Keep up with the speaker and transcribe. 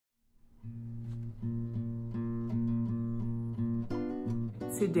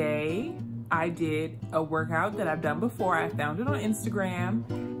Today, I did a workout that I've done before. I found it on Instagram,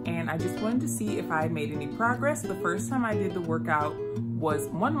 and I just wanted to see if I had made any progress. The first time I did the workout was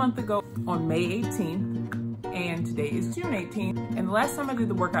 1 month ago on May 18th, and today is June 18th. And the last time I did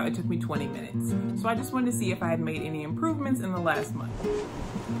the workout, it took me 20 minutes. So I just wanted to see if I had made any improvements in the last month.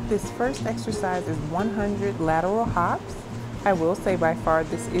 This first exercise is 100 lateral hops. I will say by far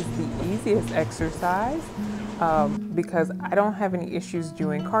this is the easiest exercise because I don't have any issues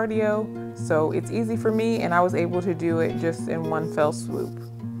doing cardio, so it's easy for me, and I was able to do it just in one fell swoop.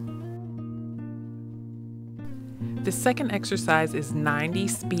 The second exercise is 90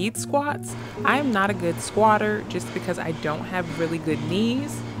 speed squats. I am not a good squatter just because I don't have really good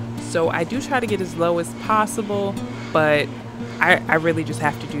knees, so I do try to get as low as possible, but I really just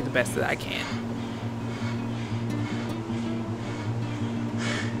have to do the best that I can.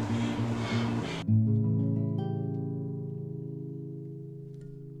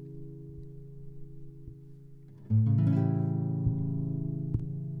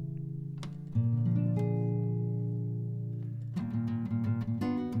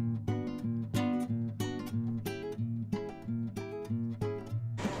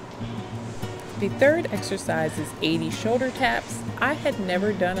 The third exercise is 80 shoulder taps. I had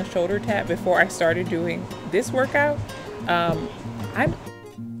never done a shoulder tap before I started doing this workout. I'm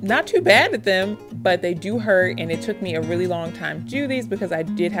not too bad at them, but they do hurt, and it took me a really long time to do these because I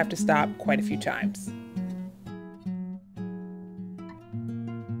did have to stop quite a few times.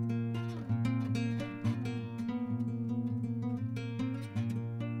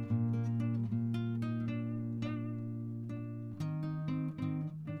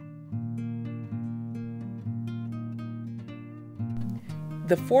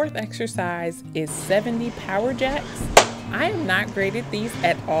 The fourth exercise is 70 power jacks. I am not great at these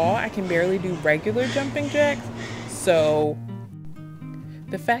at all. I can barely do regular jumping jacks. So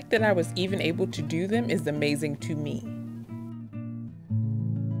the fact that I was even able to do them is amazing to me.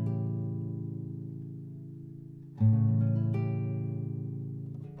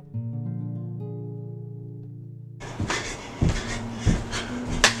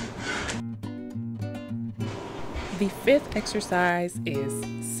 The fifth exercise is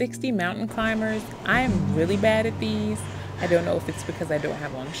 60 mountain climbers. I am really bad at these. I don't know if it's because I don't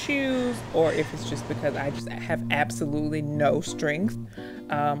have on shoes or if it's just because I just have absolutely no strength.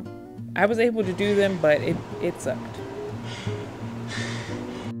 I was able to do them, but it sucked.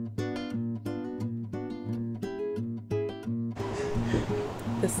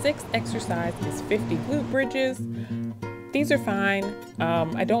 The sixth exercise is 50 glute bridges. These are fine.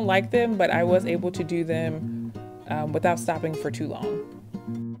 I don't like them, but I was able to do them without stopping for too long.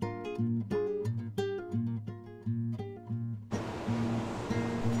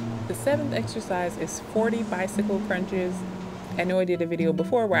 The seventh exercise is 40 bicycle crunches. I know I did a video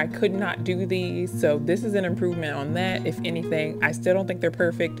before where I could not do these, so this is an improvement on that. If anything, I still don't think they're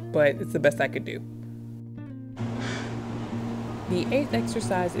perfect, but it's the best I could do. The eighth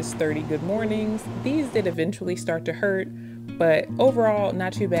exercise is 30 good mornings. These did eventually start to hurt, but overall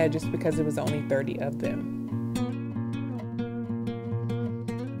not too bad just because it was only 30 of them.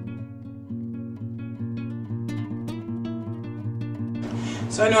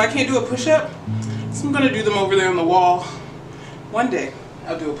 So I know I can't do a push-up, so I'm gonna do them over there on the wall. One day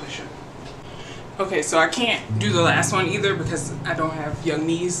I'll do a push-up. Okay, so I can't do the last one either because I don't have young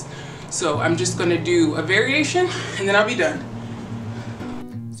knees. So I'm just gonna do a variation and then I'll be done.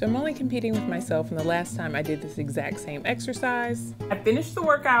 So I'm only competing with myself, and the last time I did this exact same exercise. I finished the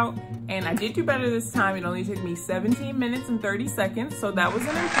workout and I did do better this time. It only took me 17 minutes and 30 seconds, so that was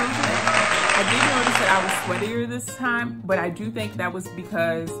an improvement. I did notice that I was sweatier this time, but I do think that was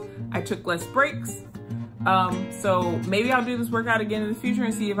because I took less breaks. So maybe I'll do this workout again in the future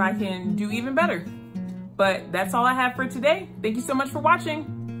and see if I can do even better. But that's all I have for today. Thank you so much for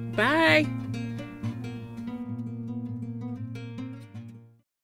watching. Bye.